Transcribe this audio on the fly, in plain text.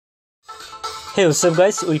Hey, what's up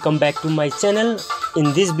guys, welcome back to my channel.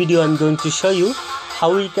 In this video I'm going to show you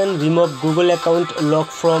how we can remove Google account lock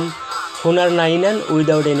from Honor 9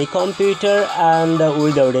 without any computer and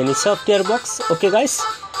without any software box. Okay guys,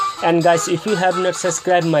 and guys, if you have not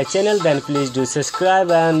subscribed my channel, then please do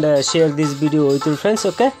subscribe and share this video with your friends.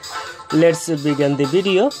 Okay, let's begin the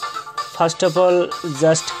video. First of all,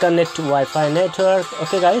 just connect Wi-Fi network.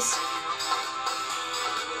 Okay guys,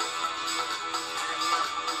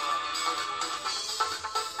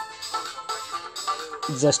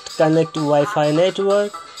 just connect Wi-Fi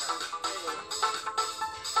network.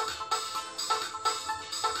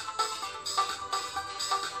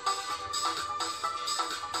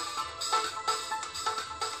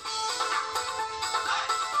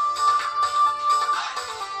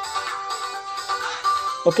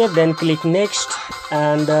 Okay, then click next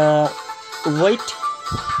and wait.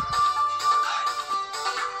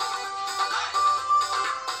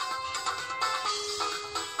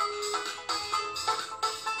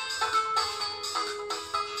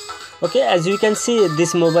 Okay, as you can see,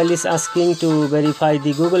 this mobile is asking to verify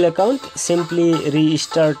the Google account. Simply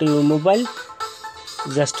restart your mobile.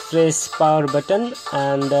 Just press power button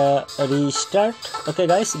and restart. Okay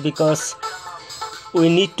guys, because we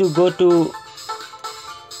need to go to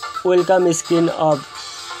welcome screen of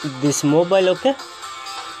this mobile. Okay,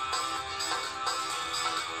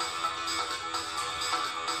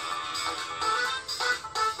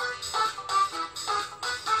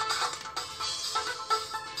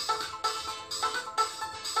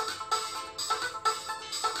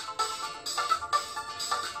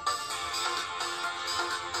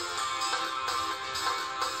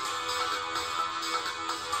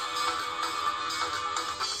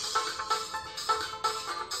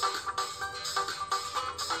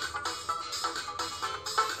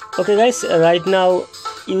 okay guys, right now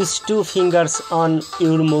use two fingers on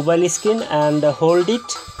your mobile screen and hold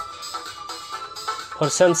it for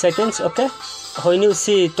some seconds. Okay, when you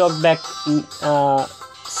see talkback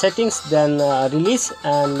settings, then release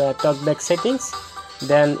and talkback settings,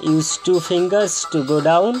 then use two fingers to go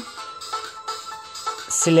down,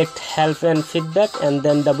 select help and feedback and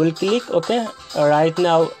then double click. Okay, right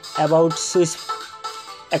now about switch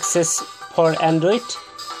access for Android.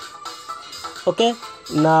 Okay,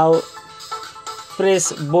 now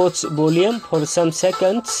press both volume for some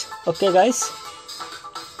seconds. Okay guys,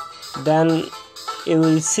 then you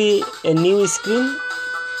will see a new screen.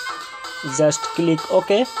 Just click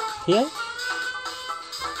OK here.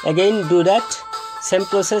 Again do that same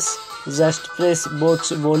process. Just press both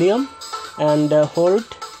volume and hold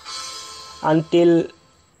until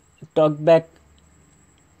talkback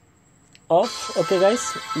off. Okay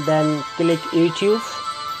guys, then click YouTube,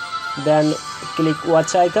 then click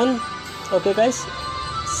watch icon. Okay guys,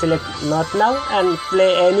 select not now and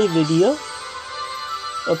play any video.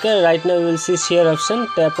 Okay, right now you will see share option,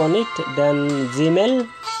 tap on it, then Gmail,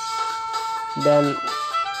 then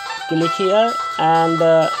click here and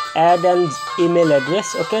add an email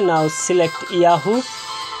address. Okay, now select Yahoo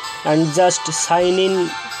and just sign in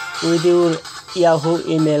with your Yahoo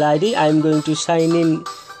email ID. I am going to sign in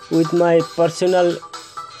with my personal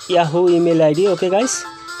Yahoo email ID. Okay guys,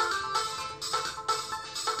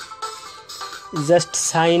 just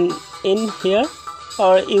sign in here,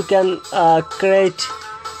 or you can create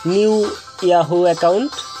new Yahoo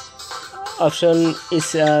account. Option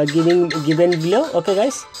is given below. Okay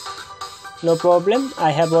guys, no problem,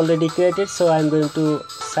 I have already created, so I'm going to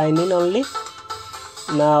sign in only.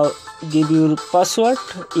 Now give your password,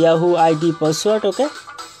 Yahoo ID password. Okay,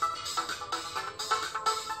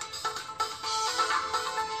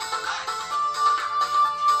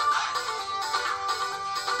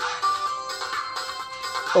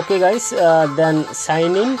 okay guys, then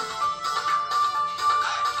sign in,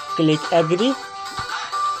 click agree.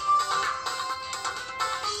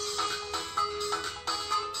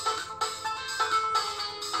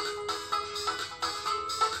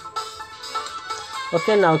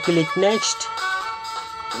 Okay, now click next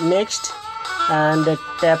and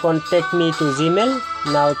tap on take me to Gmail.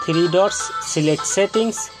 Now three dots, select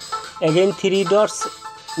settings, again three dots,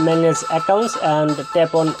 manage accounts and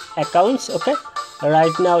tap on accounts. Okay,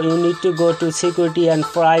 right now you need to go to security and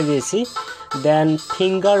privacy, then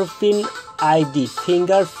fingerprint ID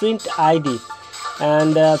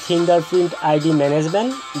and fingerprint ID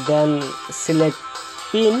management, then select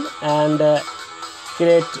pin and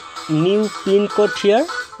create new pin code here.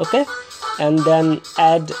 Okay, and then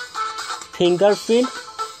add fingerprint.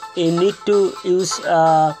 You need to use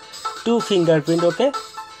two fingerprint. Okay,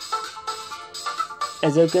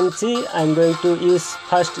 as you can see, I'm going to use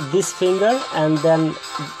first this finger and then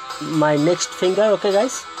my next finger. Okay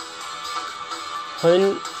guys,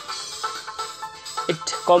 When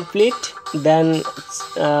it complete, then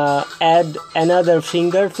add another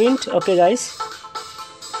fingerprint. Okay guys,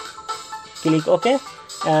 click OK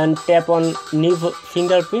and tap on new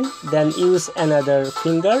fingerprint, then use another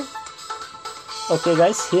finger. Okay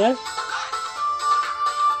guys, here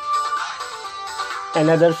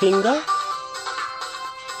another finger.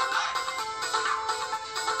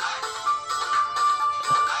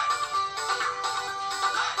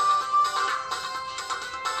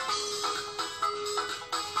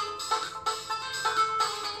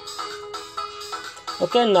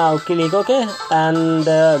 Okay, now click OK and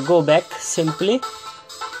go back. Simply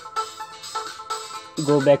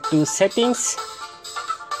go back to settings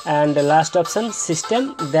and the last option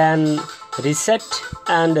system, then reset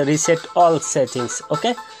and reset all settings.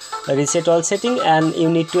 Okay, reset all setting, and you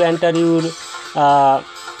need to enter your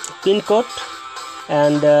pin code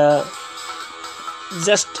and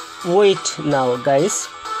just wait now guys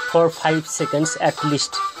for 5 seconds at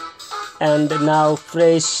least. And now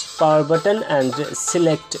press power button and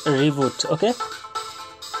select reboot. Okay,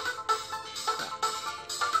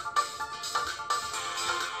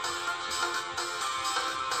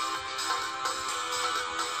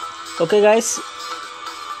 okay guys,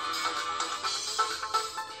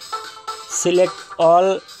 select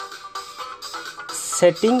all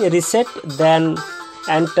setting, reset, then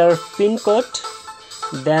enter pin code,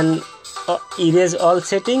 then erase all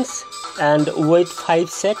settings and wait 5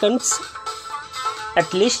 seconds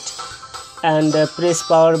at least, and press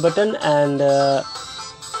power button and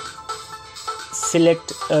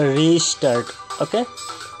select restart. Okay,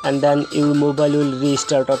 and then your mobile will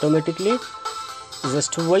restart automatically.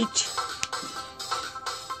 Just wait,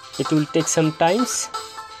 it will take some times.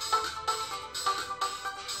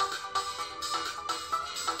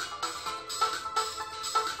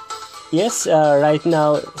 Yes, right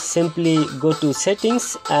now simply go to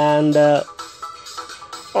settings and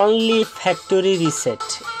only factory reset.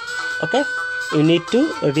 Okay, you need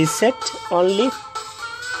to reset only.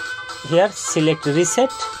 Here select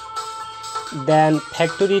reset, then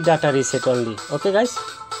factory data reset only. Okay guys,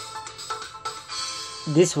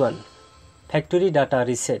 this one factory data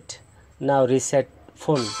reset. Now reset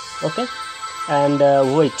phone. Okay, and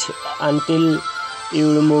wait until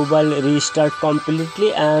your mobile restart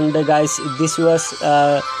completely. And guys, this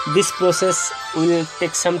process will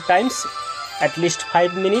take some times, at least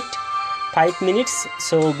 5 minutes,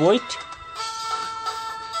 so wait.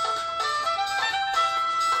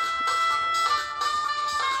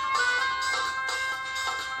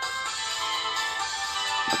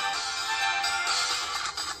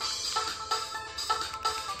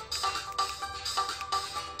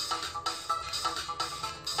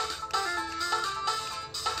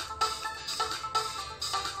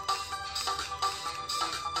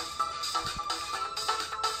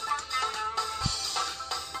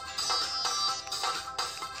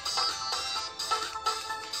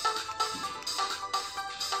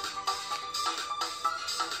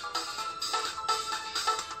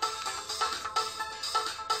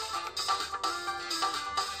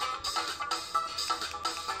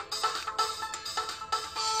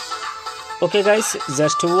 Okay guys,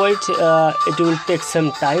 just wait, it will take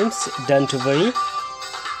some times, don't worry.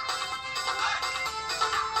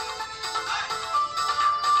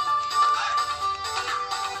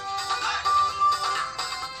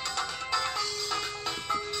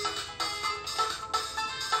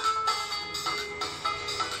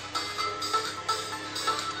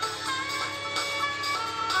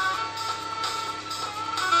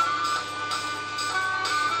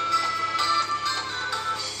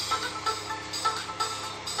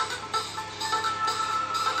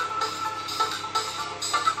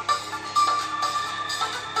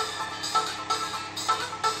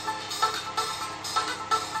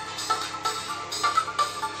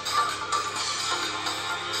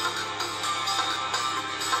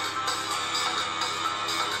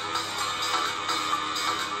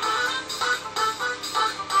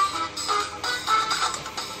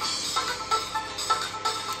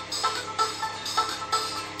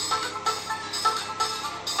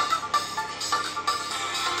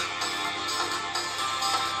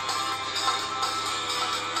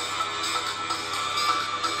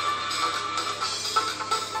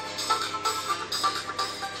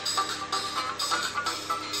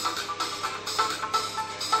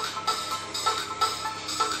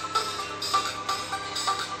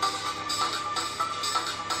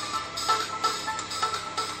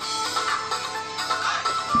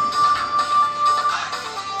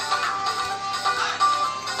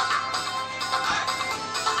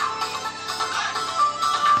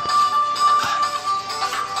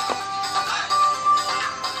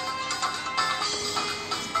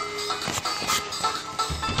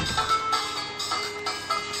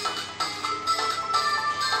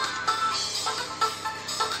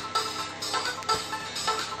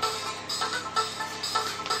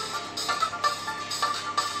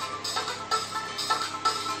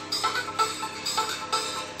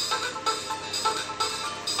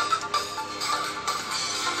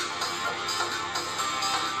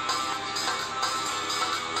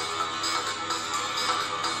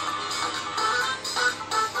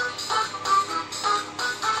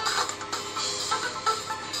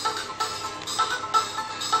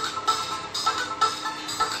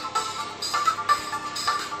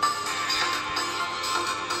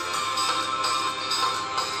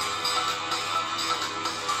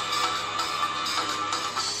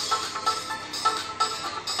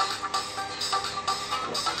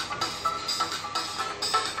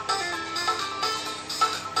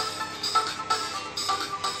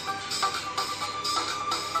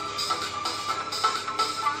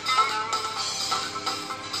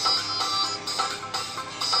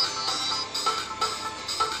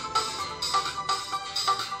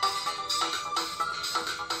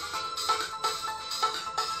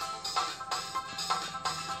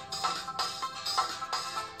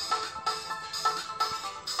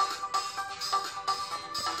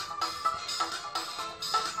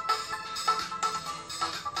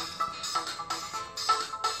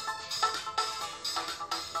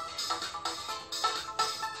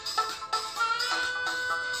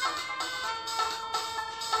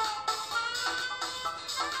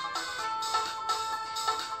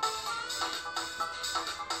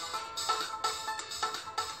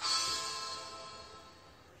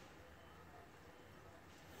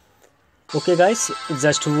 Okay guys,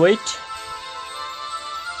 just wait.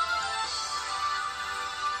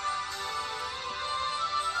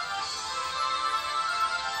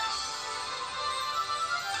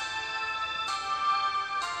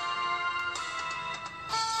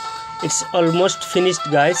 It's almost finished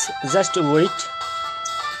guys, just wait.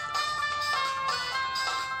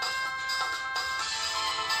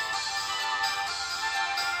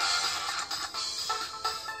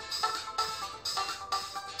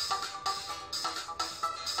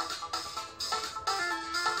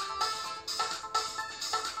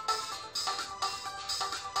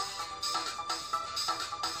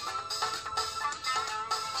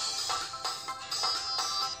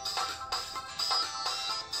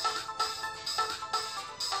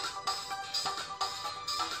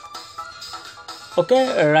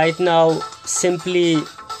 Okay, right now simply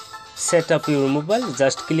set up your mobile.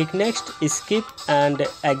 Just click next, skip and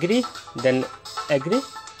agree, then agree.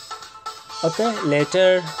 Okay,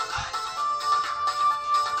 later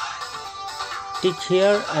tick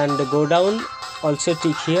here and go down, also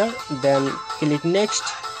tick here, then click next,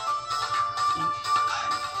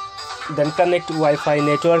 then connect Wi-Fi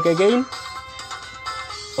network again.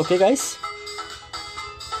 Okay guys,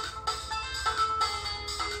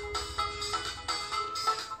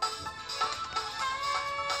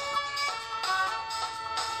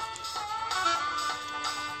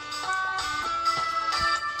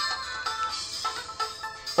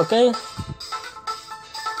 okay,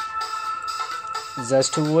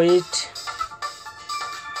 just wait.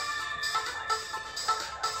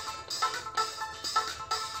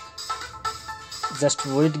 Just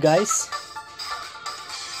wait guys.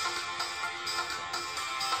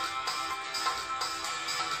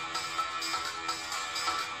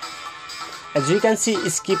 As you can see,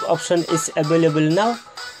 skip option is available now.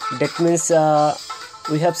 That means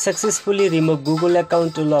we have successfully removed Google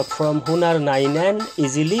account lock from Honor 9N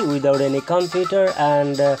easily without any computer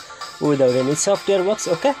and without any software works.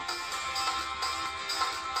 Okay,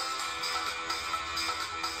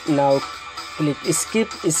 now click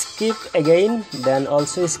skip again, then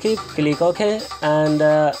also skip, click OK, and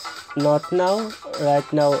not now,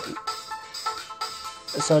 right now,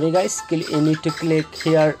 sorry guys, you need to click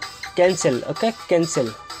here cancel. Okay, cancel,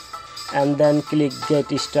 and then click get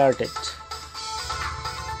started.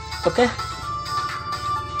 Okay,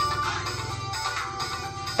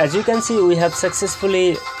 as you can see, we have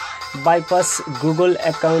successfully bypassed Google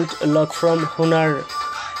account lock from Honor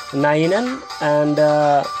 9N, and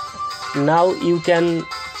now you can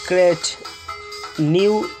create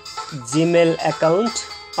new Gmail account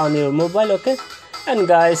on your mobile. Okay, and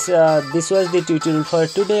guys, this was the tutorial for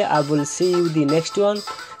today. I will see you the next one.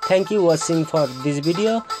 Thank you watching for this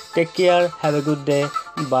video. Take care, have a good day,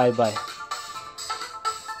 bye bye.